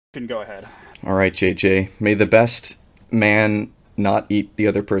Can go ahead. Alright, JJ. May the best man not eat the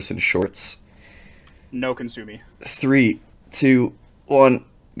other person's shorts. No Consumi. 3, 2, 1,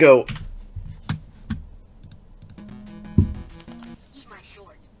 go. Eat my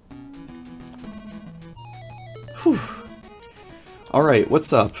short. Whew. Alright,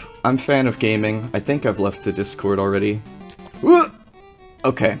 what's up? I'm Fanofgaming. I think I've left the Discord already.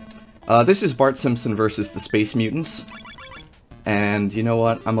 Okay. This is Bart Simpson versus the Space Mutants. And you know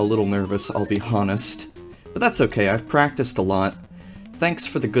what? I'm a little nervous, I'll be honest. But that's okay, I've practiced a lot. Thanks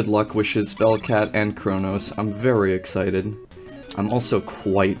for the good luck wishes, Bellcat and Kronos. I'm very excited. I'm also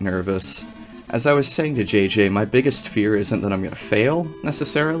quite nervous. As I was saying to JJ, my biggest fear isn't that I'm gonna fail,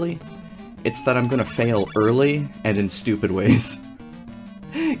 necessarily. It's that I'm gonna fail early and in stupid ways.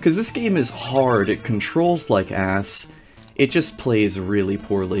 Because this game is hard, it controls like ass, it just plays really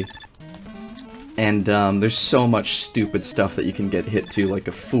poorly. And there's so much stupid stuff that you can get hit to like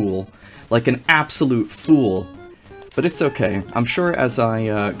a fool. Like an absolute fool. But it's okay. I'm sure as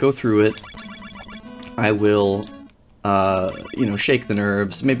I go through it, I will, you know, shake the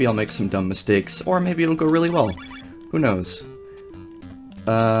nerves. Maybe I'll make some dumb mistakes, or maybe it'll go really well. Who knows?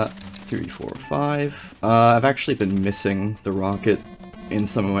 3, 4, 5. I've actually been missing the rocket in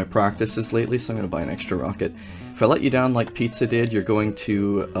some of my practices lately, so I'm gonna buy an extra rocket. If I let you down like Pizza did, you're going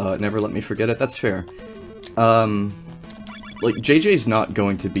to never let me forget it. That's fair. Like, JJ's not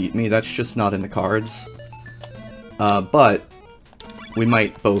going to beat me. That's just not in the cards. But we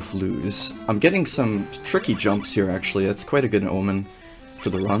might both lose. I'm getting some tricky jumps here, actually. That's quite a good omen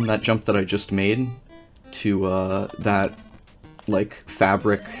for the run. That jump that I just made to that, like,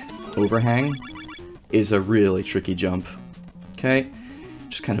 fabric overhang is a really tricky jump. Okay?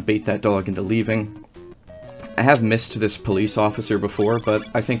 Just kind of bait that dog into leaving. I have missed this police officer before, but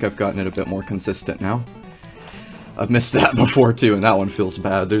I think I've gotten it a bit more consistent now. I've missed that before too, and that one feels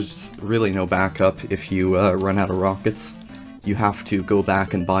bad. There's really no backup if you run out of rockets. You have to go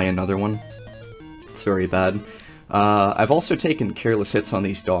back and buy another one. It's very bad. I've also taken careless hits on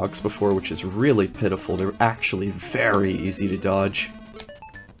these dogs before, which is really pitiful. They're actually very easy to dodge.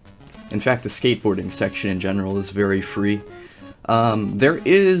 In fact, the skateboarding section in general is very free. There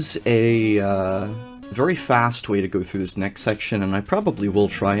is a very fast way to go through this next section, and I probably will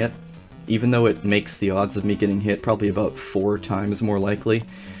try it, even though it makes the odds of me getting hit probably about 4 times more likely.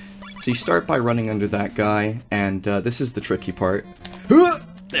 So you start by running under that guy, and this is the tricky part.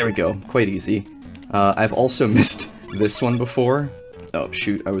 There we go, quite easy. I've also missed this one before. Oh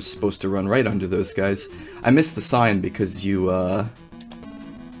shoot, I was supposed to run right under those guys. I missed the sign because you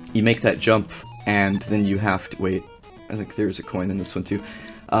make that jump, and then you have to wait. I think there's a coin in this one too.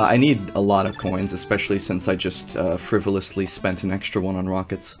 I need a lot of coins, especially since I just frivolously spent an extra one on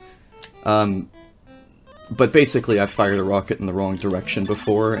rockets. But basically I fired a rocket in the wrong direction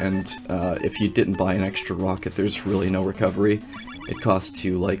before, and if you didn't buy an extra rocket, there's really no recovery. It costs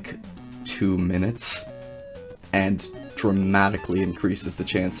you like 2 minutes, and dramatically increases the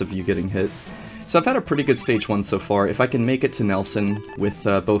chance of you getting hit. So I've had a pretty good stage 1 so far. If I can make it to Nelson with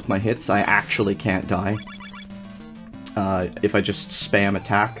both my hits, I actually can't die. If I just spam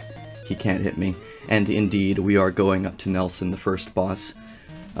attack, he can't hit me. And indeed, we are going up to Nelson, the first boss.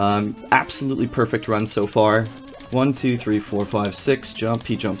 Absolutely perfect run so far. 1, 2, 3, 4, 5, 6, jump,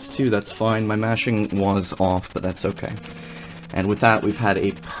 he jumps 2, that's fine. My mashing was off, but that's okay. And with that, we've had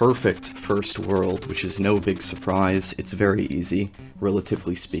a perfect first world, which is no big surprise. It's very easy,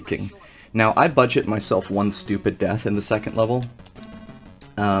 relatively speaking. Now, I budget myself 1 stupid death in the second level.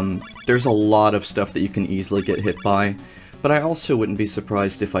 There's a lot of stuff that you can easily get hit by, but I also wouldn't be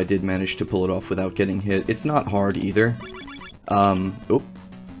surprised if I did manage to pull it off without getting hit. It's not hard either. Oop.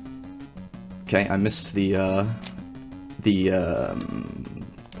 Okay, I missed the, what do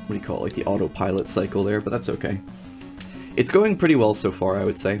you call it, like the autopilot cycle there, but that's okay. It's going pretty well so far, I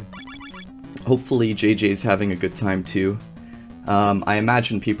would say. Hopefully JJ's having a good time too. I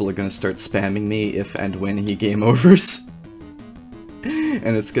imagine people are gonna start spamming me if and when he game overs.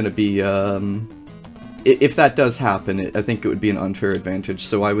 And it's gonna be, if that does happen, I think it would be an unfair advantage,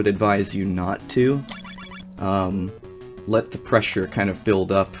 so I would advise you not to. Let the pressure kind of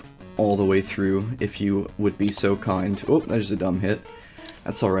build up all the way through, if you would be so kind. Oh, there's a dumb hit.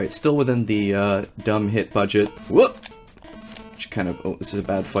 That's alright, still within the, dumb hit budget. Whoop! Which kind of, oh, this is a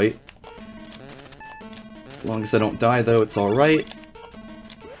bad fight. As long as I don't die, though, it's alright.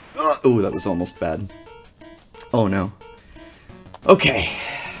 Oh, that was almost bad. Oh no. Okay,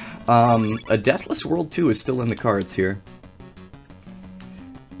 a Deathless World 2 is still in the cards here.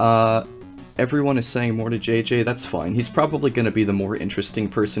 Everyone is saying more to JJ, that's fine. He's probably gonna be the more interesting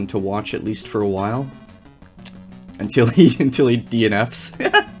person to watch, at least for a while. Until he DNFs.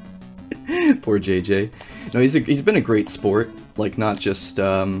 Poor JJ. No, he's been a great sport, like, not just,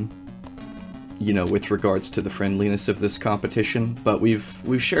 you know, with regards to the friendliness of this competition, but we've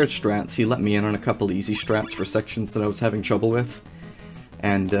shared strats. He let me in on a couple easy strats for sections that I was having trouble with,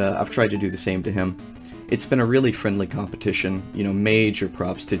 and I've tried to do the same to him. It's been a really friendly competition, you know, major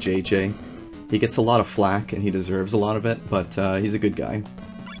props to JJ. He gets a lot of flack, and he deserves a lot of it, but he's a good guy.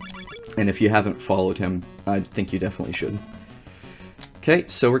 And if you haven't followed him, I think you definitely should. Okay,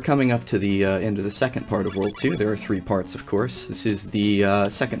 so we're coming up to the end of the second part of World 2. There are 3 parts, of course. This is the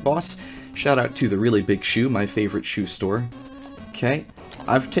second boss. Shout out to the Really Big Shoe, my favorite shoe store. Okay,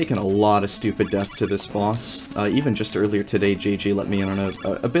 I've taken a lot of stupid deaths to this boss. Even just earlier today, JJ let me in on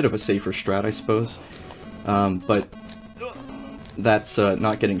a bit of a safer strat, I suppose. But that's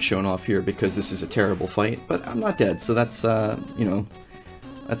not getting shown off here because this is a terrible fight. But I'm not dead, so that's, you know,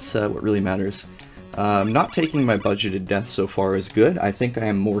 that's what really matters. Not taking my budgeted deaths so far is good. I think I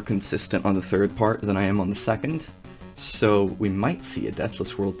am more consistent on the third part than I am on the second. So we might see a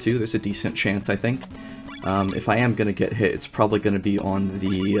Deathless World 2. There's a decent chance, I think. If I am going to get hit, it's probably going to be on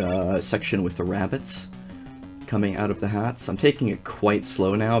the section with the rabbits coming out of the hats. I'm taking it quite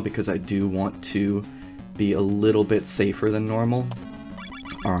slow now because I do want to be a little bit safer than normal.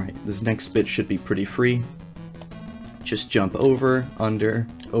 Alright, this next bit should be pretty free. Just jump over, under,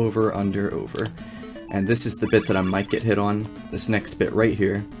 over, under, over. And this is the bit that I might get hit on. This next bit right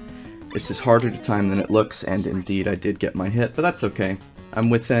here. This is harder to time than it looks, and indeed I did get my hit, but that's okay. I'm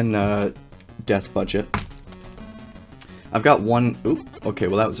within death budget. I've got one... Oop, okay,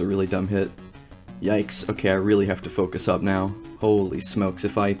 well that was a really dumb hit. Yikes, okay, I really have to focus up now. Holy smokes,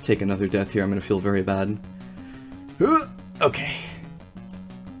 if I take another death here, I'm gonna feel very bad. Okay.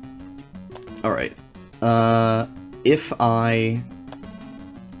 Alright. If I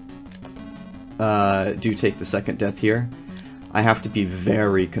do take the second death here, I have to be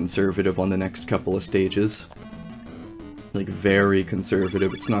very conservative on the next couple of stages. Like, very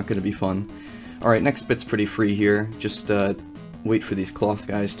conservative. It's not going to be fun. Alright, next bit's pretty free here. Just wait for these cloth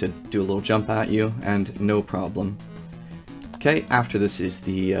guys to do a little jump at you, and no problem. Okay, after this is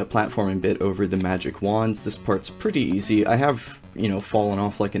the platforming bit over the magic wands. This part's pretty easy. I have, you know, fallen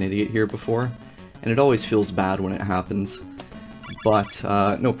off like an idiot here before, and it always feels bad when it happens. But,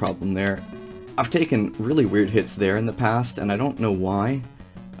 no problem there. I've taken really weird hits there in the past, and I don't know why,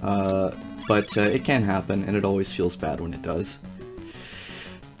 but it can happen, and it always feels bad when it does.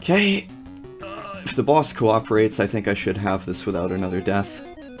 Okay, if the boss cooperates, I think I should have this without another death.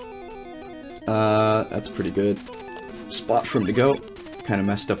 That's pretty good. Spot for him to go. Kind of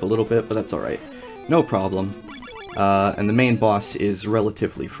messed up a little bit, but that's alright. No problem. And the main boss is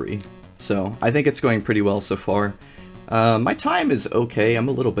relatively free, so I think it's going pretty well so far. My time is okay, I'm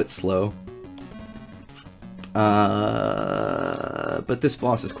a little bit slow. But this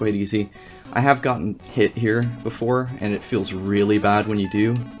boss is quite easy. I have gotten hit here before, and it feels really bad when you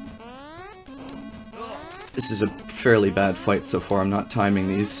do. This is a fairly bad fight so far. I'm not timing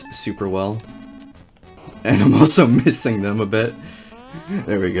these super well. And I'm also missing them a bit.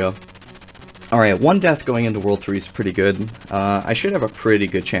 There we go. Alright, 1 death going into World 3 is pretty good. I should have a pretty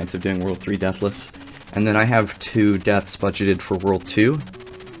good chance of doing World 3 deathless. And then I have 2 deaths budgeted for World 2.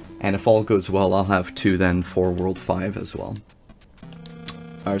 And if all goes well, I'll have 2 then for World 5 as well.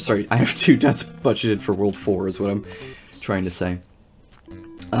 Sorry, I have 2 deaths budgeted for World 4 is what I'm trying to say.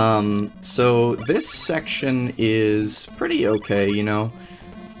 So this section is pretty okay, you know.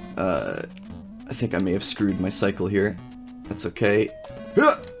 I think I may have screwed my cycle here. That's okay.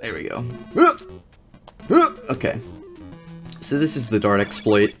 There we go. Okay. So this is the dart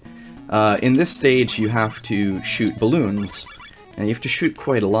exploit. In this stage, you have to shoot balloons. And you have to shoot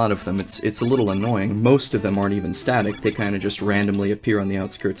quite a lot of them. It's a little annoying. Most of them aren't even static. They kind of just randomly appear on the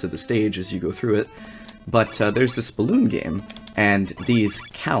outskirts of the stage as you go through it. But there's this balloon game, and these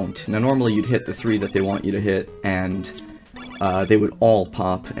count. Now normally you'd hit the 3 that they want you to hit, and they would all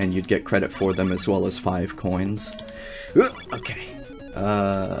pop, and you'd get credit for them as well as 5 coins. Okay.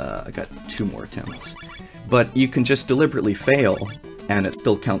 I got 2 more attempts. But you can just deliberately fail, and it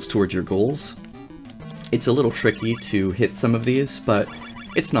still counts towards your goals. It's a little tricky to hit some of these, but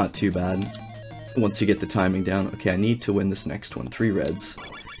it's not too bad once you get the timing down. Okay, I need to win this next one. 3 reds.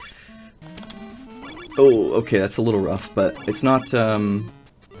 Oh, okay, that's a little rough, but it's not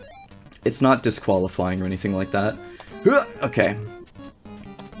disqualifying or anything like that. Okay.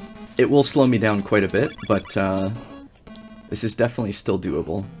 It will slow me down quite a bit, but this is definitely still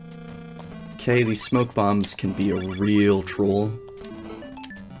doable. Okay, these smoke bombs can be a real troll,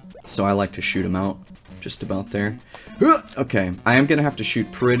 so I like to shoot them out. Just about there. Okay, I am gonna have to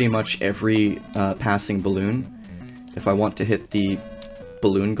shoot pretty much every passing balloon if I want to hit the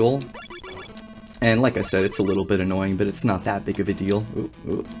balloon goal. And like I said, it's a little bit annoying, but it's not that big of a deal. Ooh,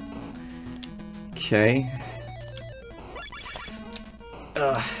 ooh. Okay.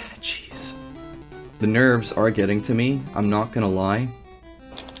 Jeez. The nerves are getting to me, I'm not gonna lie.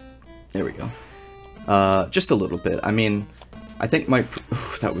 There we go. Just a little bit. I mean, I think my...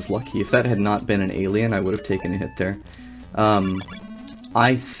 Ooh, that was lucky. If that had not been an alien, I would have taken a hit there.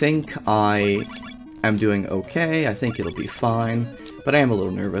 I think I am doing okay. I think it'll be fine, but I am a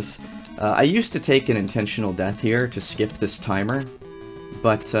little nervous. I used to take an intentional death here to skip this timer,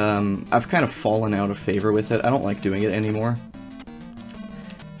 but I've kind of fallen out of favor with it. I don't like doing it anymore.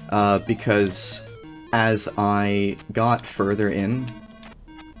 Because as I got further in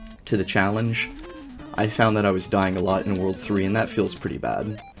to the challenge, I found that I was dying a lot in World 3, and that feels pretty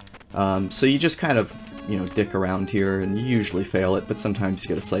bad. So you just kind of, you know, dick around here, and you usually fail it, but sometimes you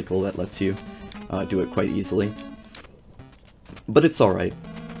get a cycle that lets you do it quite easily. But it's alright.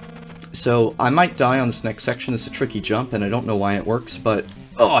 So, I might die on this next section. It's a tricky jump, and I don't know why it works, but...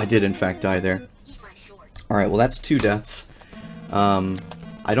 Oh, I did in fact die there. Alright, well that's 2 deaths.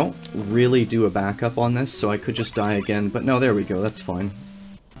 I don't really do a backup on this, so I could just die again, but no, there we go, that's fine.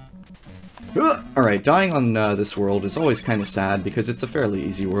 Alright, dying on this world is always kind of sad, because it's a fairly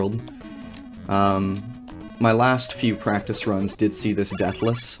easy world. My last few practice runs did see this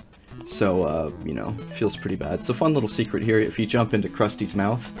deathless, so, you know, feels pretty bad. So fun little secret here, if you jump into Krusty's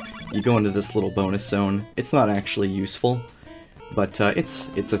mouth, you go into this little bonus zone. It's not actually useful, but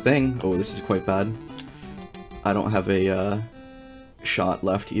it's a thing. Oh, this is quite bad. I don't have a shot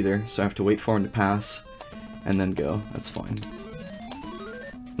left either, so I have to wait for him to pass, and then go. That's fine.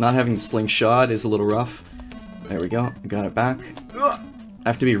 Not having the slingshot is a little rough. There we go, got it back. I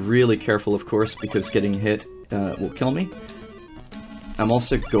have to be really careful, of course, because getting hit will kill me. I'm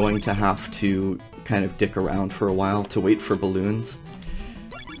also going to have to kind of dick around for a while to wait for balloons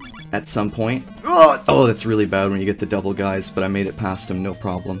at some point. Oh, that's really bad when you get the double guys, but I made it past him, no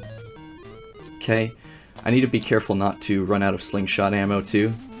problem. Okay, I need to be careful not to run out of slingshot ammo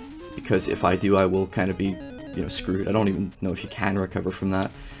too, because if I do, I will kind of be, you know, screwed. I don't even know if you can recover from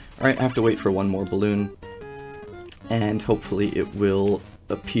that. Alright, I have to wait for one more balloon, and hopefully it will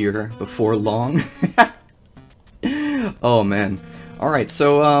appear before long. Oh man. Alright,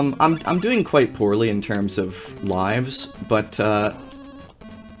 so I'm doing quite poorly in terms of lives, but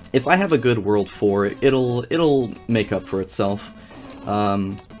if I have a good World 4, it'll make up for itself.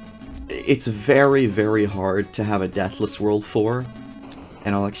 It's very, very hard to have a deathless World 4,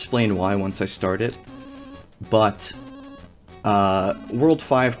 and I'll explain why once I start it. But World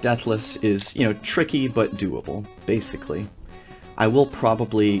 5 deathless is, you know, tricky but doable, basically. I will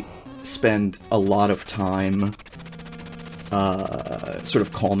probably spend a lot of time sort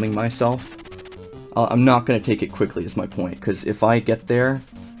of calming myself. I'm not going to take it quickly is my point, because if I get there,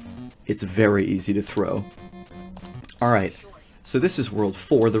 it's very easy to throw. Alright, so this is World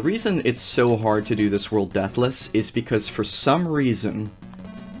 4. The reason it's so hard to do this world deathless is because for some reason,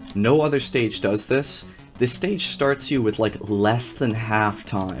 no other stage does this. This stage starts you with like less than half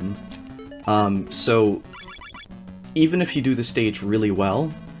time. So even if you do the stage really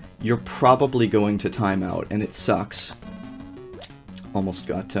well, you're probably going to time out, and it sucks. Almost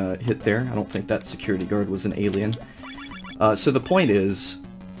got hit there. I don't think that security guard was an alien. So the point is,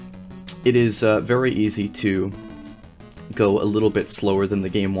 it is very easy to go a little bit slower than the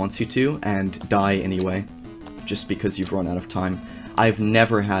game wants you to, and die anyway, just because you've run out of time. I've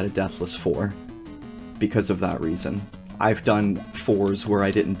never had a Deathless 4 because of that reason. I've done 4s where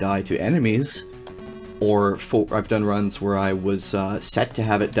I didn't die to enemies, or I've done runs where I was set to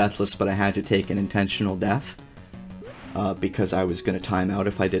have it Deathless, but I had to take an intentional death, because I was going to time out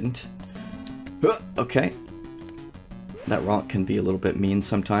if I didn't. Okay. That rock can be a little bit mean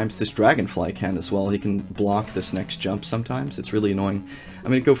sometimes. This dragonfly can as well. He can block this next jump sometimes. It's really annoying. I'm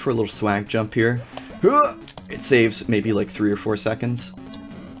going to go for a little swag jump here. It saves maybe like 3 or 4 seconds.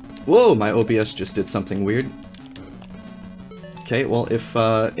 Whoa, my OBS just did something weird. Okay, well, if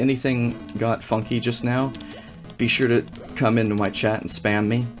anything got funky just now, be sure to come into my chat and spam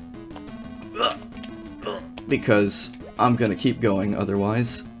me. Because I'm going to keep going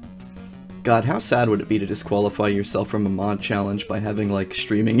otherwise. God, how sad would it be to disqualify yourself from a mod challenge by having, like,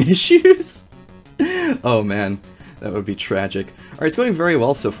 streaming issues? Oh man, that would be tragic. Alright, it's going very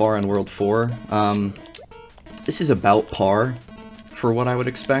well so far on World 4. This is about par for what I would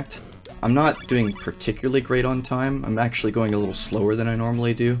expect. I'm not doing particularly great on time. I'm actually going a little slower than I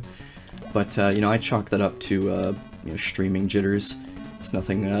normally do. But, you know, I chalk that up to, you know, streaming jitters. It's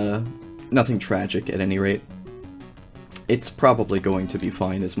nothing, nothing tragic at any rate. It's probably going to be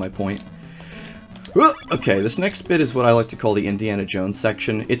fine, is my point. Okay, this next bit is what I like to call the Indiana Jones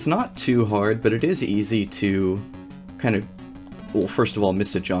section. It's not too hard, but it is easy to kind of, well, first of all,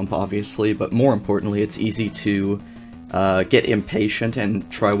 miss a jump, obviously, but more importantly, it's easy to get impatient and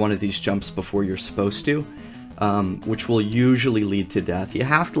try one of these jumps before you're supposed to, which will usually lead to death. You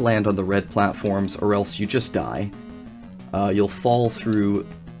have to land on the red platforms, or else you just die. You'll fall through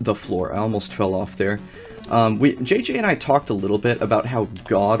the floor. I almost fell off there. JJ and I talked a little bit about how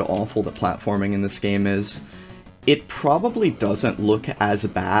god-awful the platforming in this game is. It probably doesn't look as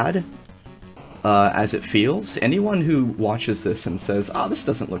bad as it feels. Anyone who watches this and says, "Ah, this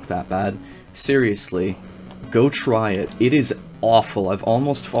doesn't look that bad," seriously, go try it. It is awful. I've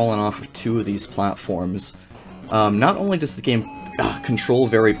almost fallen off of 2 of these platforms. Not only does the game control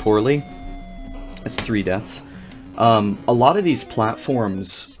very poorly, that's 3 deaths, a lot of these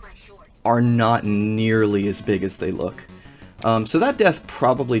platforms are not nearly as big as they look. So that death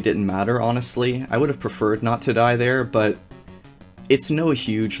probably didn't matter, honestly. I would have preferred not to die there, but it's no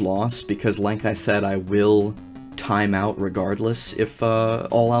huge loss, because like I said, I will time out regardless if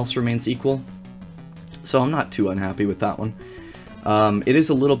all else remains equal. So I'm not too unhappy with that one. It is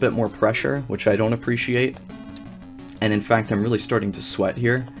a little bit more pressure, which I don't appreciate. And in fact, I'm really starting to sweat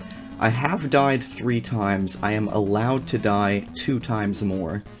here. I have died 3 times. I am allowed to die 2 times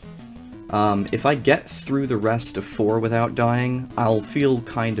more. If I get through the rest of 4 without dying, I'll feel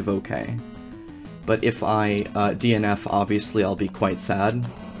kind of okay. But if I DNF, obviously I'll be quite sad.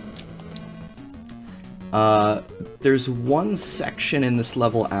 There's one section in this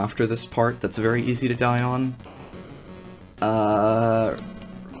level after this part that's very easy to die on.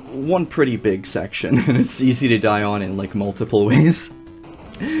 One pretty big section, and it's easy to die on in, like, multiple ways.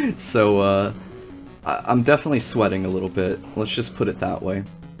 So, I'm definitely sweating a little bit. Let's just put it that way.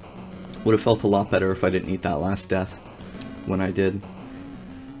 Would have felt a lot better if I didn't eat that last death when I did.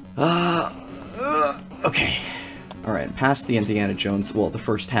 Okay. Alright, past the Indiana Jones, well, the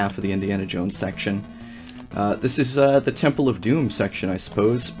first half of the Indiana Jones section. This is the Temple of Doom section, I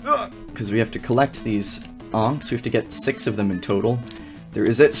suppose, because we have to collect these onks. We have to get 6 of them in total. There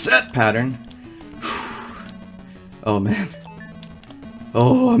is a set pattern. Oh, man.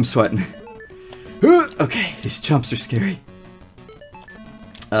 Oh, I'm sweating. Okay, these jumps are scary.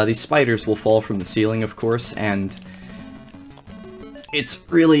 These spiders will fall from the ceiling, of course, and it's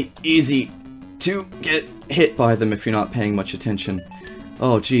really easy to get hit by them if you're not paying much attention.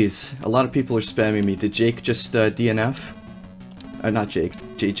 Oh, jeez. A lot of people are spamming me. Did Jake just DNF? Not Jake.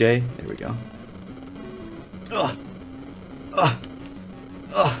 JJ? There we go. Ugh. Ugh.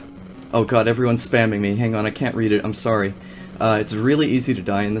 Ugh. Oh god, everyone's spamming me. Hang on, I can't read it. I'm sorry. It's really easy to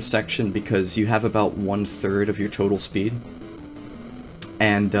die in this section because you have about 1/3 of your total speed.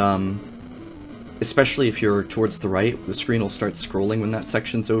 And, especially if you're towards the right, the screen will start scrolling when that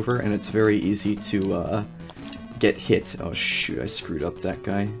section's over, and it's very easy to, get hit. Oh shoot, I screwed up that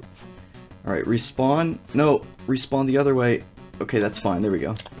guy. Alright, respawn. No, respawn the other way. Okay, that's fine, there we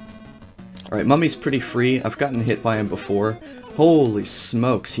go. Alright, Mummy's pretty free. I've gotten hit by him before. Holy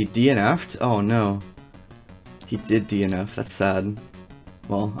smokes, he DNF'd? Oh no. He did DNF, that's sad.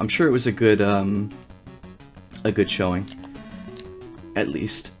 Well, I'm sure it was a good showing. At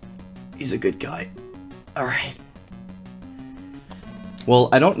least. He's a good guy. Alright. Well,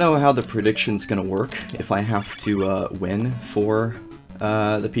 I don't know how the prediction's gonna work, if I have to win for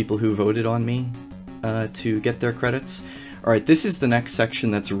the people who voted on me to get their credits. Alright, this is the next section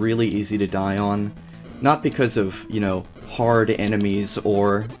that's really easy to die on. Not because of, you know, hard enemies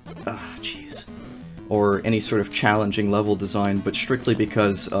or... jeez. Or any sort of challenging level design, but strictly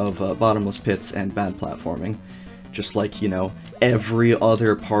because of bottomless pits and bad platforming. Just like, you know, every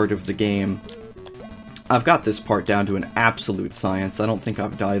other part of the game. I've got this part down to an absolute science. I don't think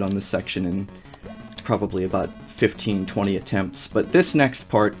I've died on this section in probably about 15-20 attempts. But this next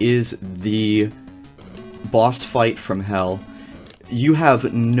part is the boss fight from hell. You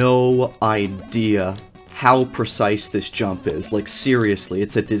have no idea how precise this jump is. Like, seriously,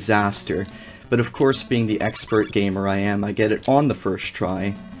 it's a disaster. But of course, being the expert gamer I am, I get it on the first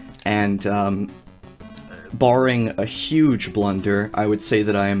try. And, barring a huge blunder, I would say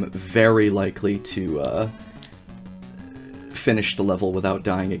that I am very likely to, finish the level without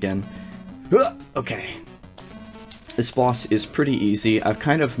dying again. Okay. This boss is pretty easy. I've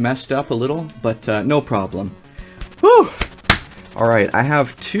kind of messed up a little, but, no problem. Whew! Alright, I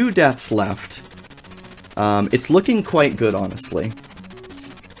have 2 deaths left. It's looking quite good, honestly.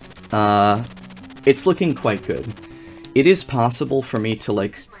 It's looking quite good. It is possible for me to,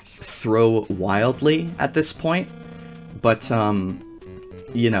 like, throw wildly at this point, but,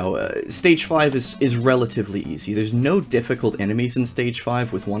 you know, Stage 5 is relatively easy. There's no difficult enemies in Stage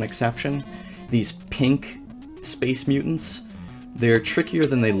 5, with one exception. these pink Space Mutants. They're trickier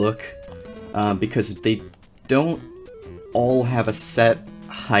than they look, because they don't all have a set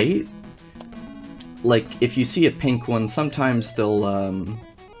height. Like, if you see a pink one, sometimes they'll,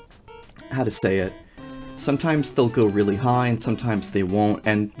 how to say it? Sometimes they'll go really high, and sometimes they won't,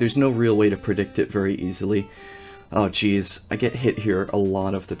 and there's no real way to predict it very easily. Oh, jeez. I get hit here a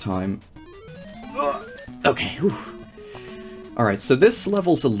lot of the time. Okay, whew. Alright, so this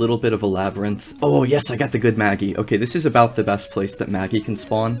level's a little bit of a labyrinth. Oh, yes, I got the good Maggie. Okay, this is about the best place that Maggie can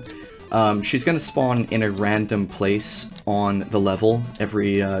spawn. She's gonna spawn in a random place on the level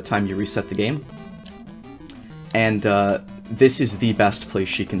every time you reset the game. And this is the best place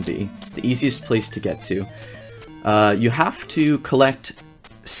she can be. It's the easiest place to get to. You have to collect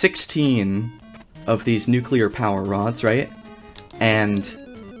 16 of these nuclear power rods, right? And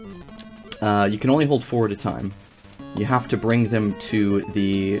you can only hold 4 at a time. You have to bring them to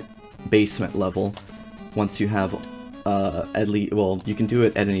the basement level once you have at least, well, you can do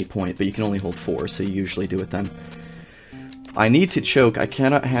it at any point, but you can only hold 4, so you usually do it then. I need to choke. I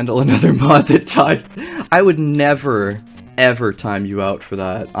cannot handle another mod that time. I would never, ever time you out for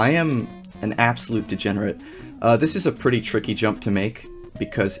that. I am an absolute degenerate. This is a pretty tricky jump to make,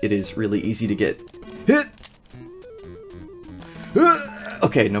 because it is really easy to get hit.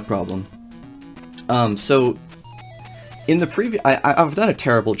 Okay, no problem. So, in the previous... I've done a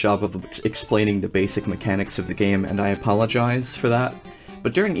terrible job of explaining the basic mechanics of the game, and I apologize for that.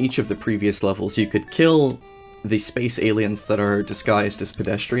 But during each of the previous levels, you could kill the space aliens that are disguised as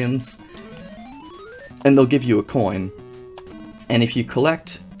pedestrians, and they'll give you a coin. And if you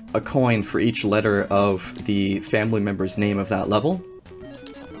collect a coin for each letter of the family member's name of that level,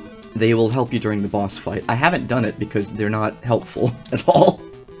 they will help you during the boss fight. I haven't done it because they're not helpful at all.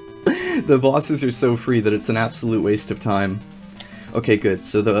 The bosses are so free that it's an absolute waste of time. Okay, good.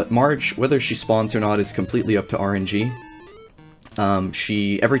 So the Marge, whether she spawns or not, is completely up to RNG.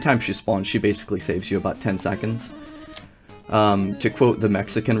 Every time she spawns, she basically saves you about 10 seconds. To quote the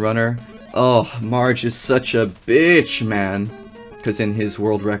Mexican runner, "Oh, Marge is such a bitch, man." Because in his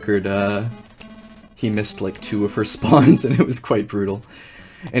world record, he missed like 2 of her spawns, and it was quite brutal.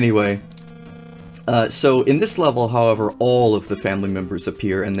 Anyway, so in this level, however, all of the family members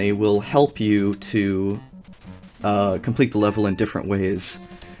appear, and they will help you to complete the level in different ways.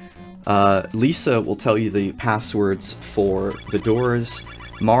 Lisa will tell you the passwords for the doors.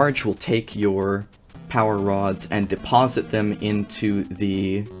 Marge will take your power rods and deposit them into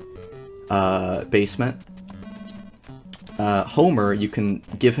the basement. Homer, you can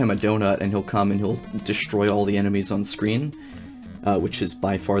give him a donut and he'll come and he'll destroy all the enemies on screen, which is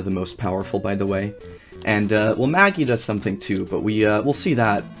by far the most powerful, by the way. And, well, Maggie does something too, but we'll see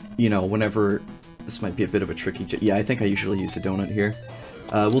that, you know, whenever... This might be a bit of a tricky... Yeah, I think I usually use a donut here.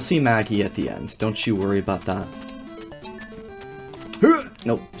 We'll see Maggie at the end. Don't you worry about that.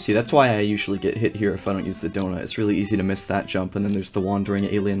 Nope. See, that's why I usually get hit here if I don't use the donut. It's really easy to miss that jump, and then there's the wandering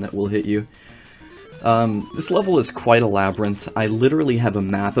alien that will hit you. This level is quite a labyrinth. I literally have a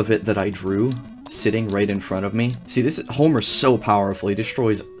map of it that I drew sitting right in front of me. See, Homer's so powerful. He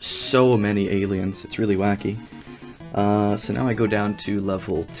destroys so many aliens. It's really wacky. So now I go down to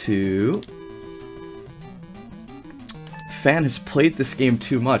level 2. Fan has played this game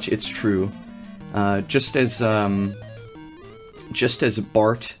too much, it's true. Just as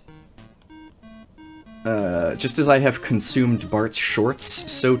Bart... just as I have consumed Bart's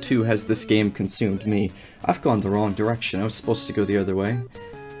shorts, so too has this game consumed me. I've gone the wrong direction. I was supposed to go the other way.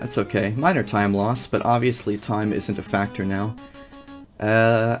 That's okay. Minor time loss, but obviously time isn't a factor now.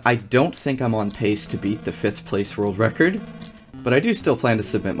 I don't think I'm on pace to beat the 5th place world record, but I do still plan to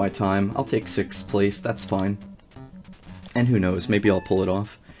submit my time. I'll take 6th place, that's fine. And who knows, maybe I'll pull it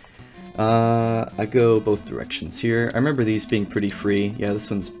off. I go both directions here. I remember these being pretty free. Yeah,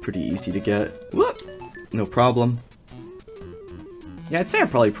 this one's pretty easy to get. Whoop! No problem. Yeah, I'd say I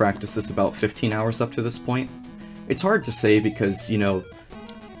probably practiced this about 15 hours up to this point. It's hard to say because, you know,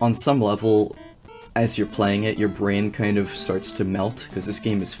 on some level, as you're playing it, your brain kind of starts to melt, because this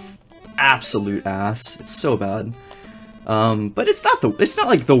game is absolute ass. It's so bad. But it's not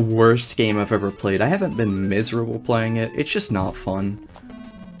like the worst game I've ever played. I haven't been miserable playing it. It's just not fun.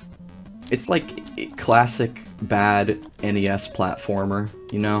 It's like classic bad NES platformer,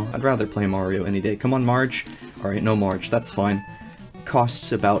 you know? I'd rather play Mario any day. Come on, Marge. Alright, no Marge, that's fine.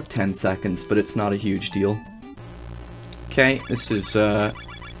 Costs about 10 seconds, but it's not a huge deal. Okay, this is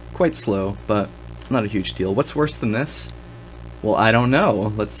quite slow, but not a huge deal. What's worse than this? Well, I don't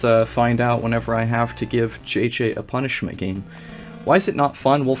know. Let's find out whenever I have to give JJ a punishment game. Why is it not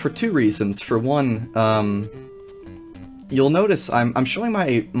fun? Well, for 2 reasons. For one, you'll notice I'm showing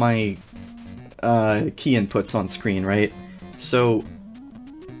my key inputs on screen, right? So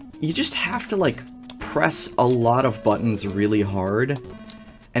you just have to, like, press a lot of buttons really hard,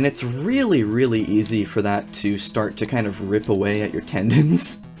 and it's really, really easy for that to start to kind of rip away at your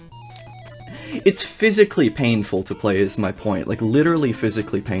tendons. It's physically painful to play, is my point. Like, literally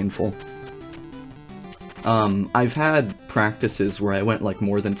physically painful. I've had practices where I went, like,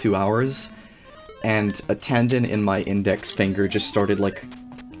 more than 2 hours, and a tendon in my index finger just started, like,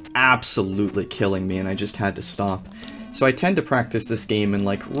 absolutely killing me, and I just had to stop. So I tend to practice this game in,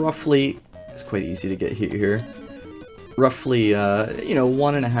 like, roughly... It's quite easy to get here. Roughly, you know,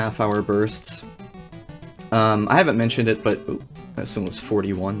 1.5 hour bursts. I haven't mentioned it, but... Ooh, this one was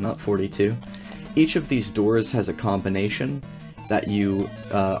 41, not 42. Each of these doors has a combination that you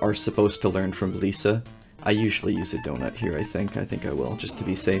are supposed to learn from Lisa. I usually use a donut here, I think. I think I will, just to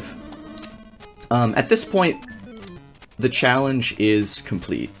be safe. At this point, the challenge is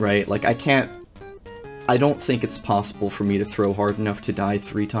complete, right? Like, I don't think it's possible for me to throw hard enough to die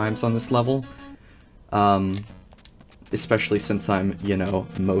 3 times on this level. Especially since I'm, you know,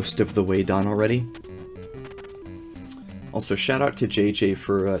 most of the way done already. Also, shout out to JJ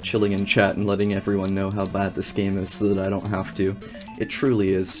for chilling in chat and letting everyone know how bad this game is so that I don't have to. It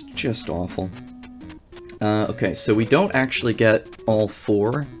truly is just awful. Okay, so we don't actually get all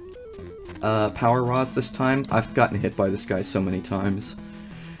 4 power rods this time. I've gotten hit by this guy so many times.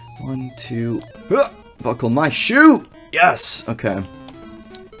 1, 2... Buckle my shoe! Yes! Okay.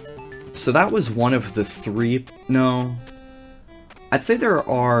 So that was one of the 3... No. I'd say there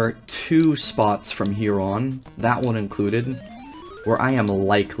are 2 spots from here on, that one included, where I am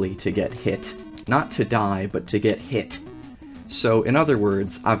likely to get hit. Not to die, but to get hit. So, in other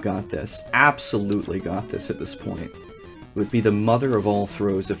words, I've got this. Absolutely got this at this point. It would be the mother of all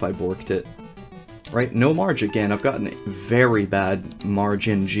throws if I borked it. Right? No Marge again. I've gotten very bad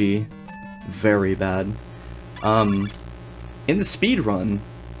Margin G. Very bad. In the speedrun,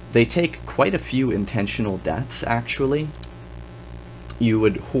 they take quite a few intentional deaths, actually. You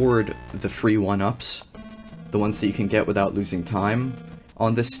would hoard the free 1-ups, the ones that you can get without losing time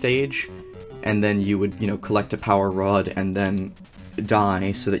on this stage, and then you would, you know, collect a power rod and then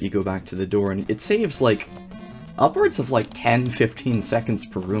die so that you go back to the door, and it saves, like, upwards of, like, 10-15 seconds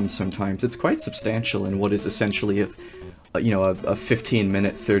per room sometimes. It's quite substantial in what is essentially you know, a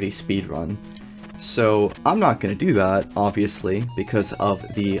 15-minute 30 speedrun. So, I'm not gonna do that, obviously, because of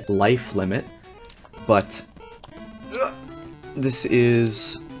the life limit, but this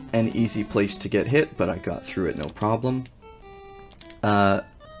is an easy place to get hit, but I got through it no problem. I'm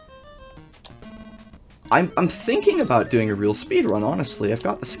thinking about doing a real speedrun, honestly. I've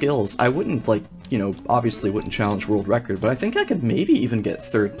got the skills. I wouldn't, like, you know, obviously wouldn't challenge world record, but I think I could maybe even get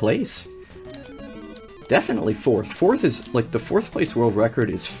 3rd place. Definitely 4th. 4th is, like, the 4th place world record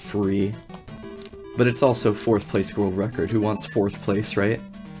is free. But it's also 4th place world record. Who wants 4th place, right?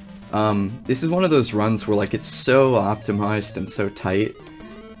 This is one of those runs where, like, it's so optimized and so tight.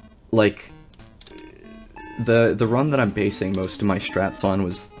 Like, the run that I'm basing most of my strats on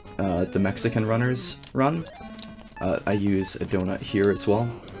was the Mexican runner's run. I use a donut here as well.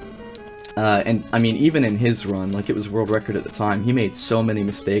 And, I mean, even in his run, like, it was world record at the time, he made so many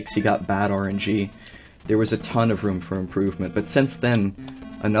mistakes, he got bad RNG. There was a ton of room for improvement, but since then,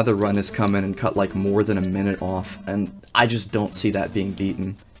 another run has come in and cut, like, more than a minute off, and I just don't see that being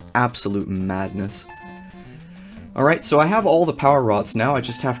beaten. Absolute madness. Alright, so I have all the power rods now, I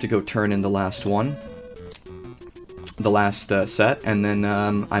just have to go turn in the last one. The last set, and then,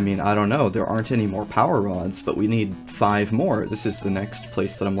 I mean, I don't know, there aren't any more power rods, but we need 5 more. This is the next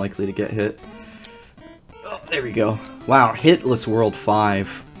place that I'm likely to get hit. Oh, there we go. Wow, Hitless World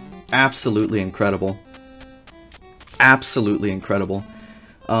 5. Absolutely incredible. Absolutely incredible.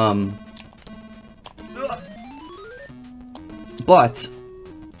 But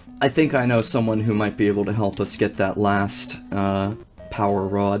I think I know someone who might be able to help us get that last power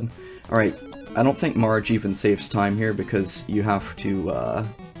rod. Alright, I don't think Marge even saves time here because you have to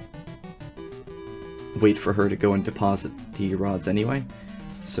wait for her to go and deposit the rods anyway.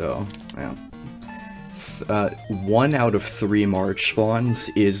 So, yeah. 1 out of 3 Marge spawns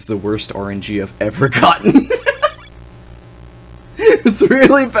is the worst RNG I've ever gotten. It's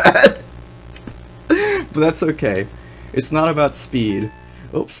really bad. But that's okay. It's not about speed.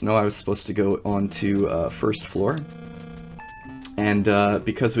 Oops, no, I was supposed to go on to 1st floor. And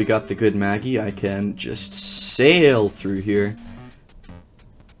because we got the good Maggie, I can just sail through here.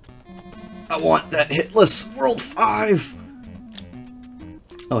 I want that Hitless World 5!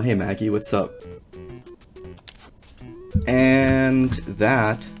 Oh, hey Maggie, what's up? And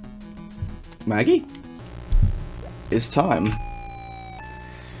that, Maggie, is time.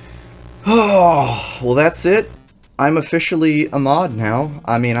 Oh, well that's it. I'm officially a mod now.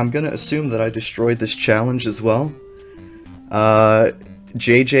 I mean, I'm gonna assume that I destroyed this challenge as well.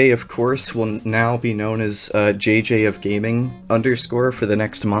 JJ, of course, will now be known as JJ of Gaming _ for the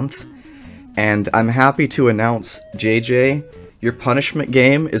next month. And I'm happy to announce, JJ, your punishment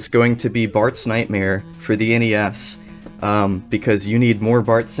game is going to be Bart's Nightmare for the NES. Because you need more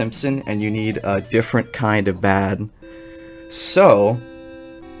Bart Simpson, and you need a different kind of bad. So,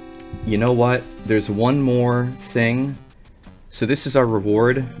 you know what? There's one more thing. So this is our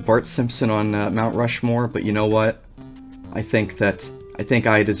reward, Bart Simpson on Mount Rushmore, but you know what? I think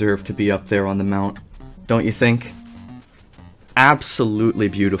I deserve to be up there on the mount. Don't you think? Absolutely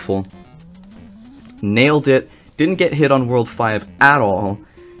beautiful. Nailed it. Didn't get hit on World 5 at all.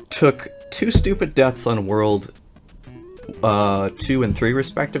 Took 2 stupid deaths on World 2 and 3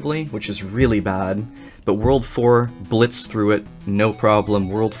 respectively, which is really bad. But World 4, blitzed through it, no problem.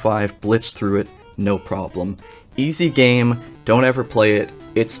 World 5, blitzed through it, no problem. Easy game, don't ever play it,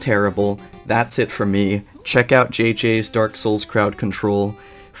 it's terrible. That's it for me. Check out JJ's Dark Souls crowd control.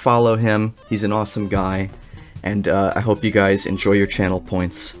 Follow him, he's an awesome guy. And I hope you guys enjoy your channel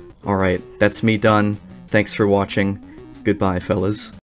points. Alright, that's me done. Thanks for watching. Goodbye, fellas.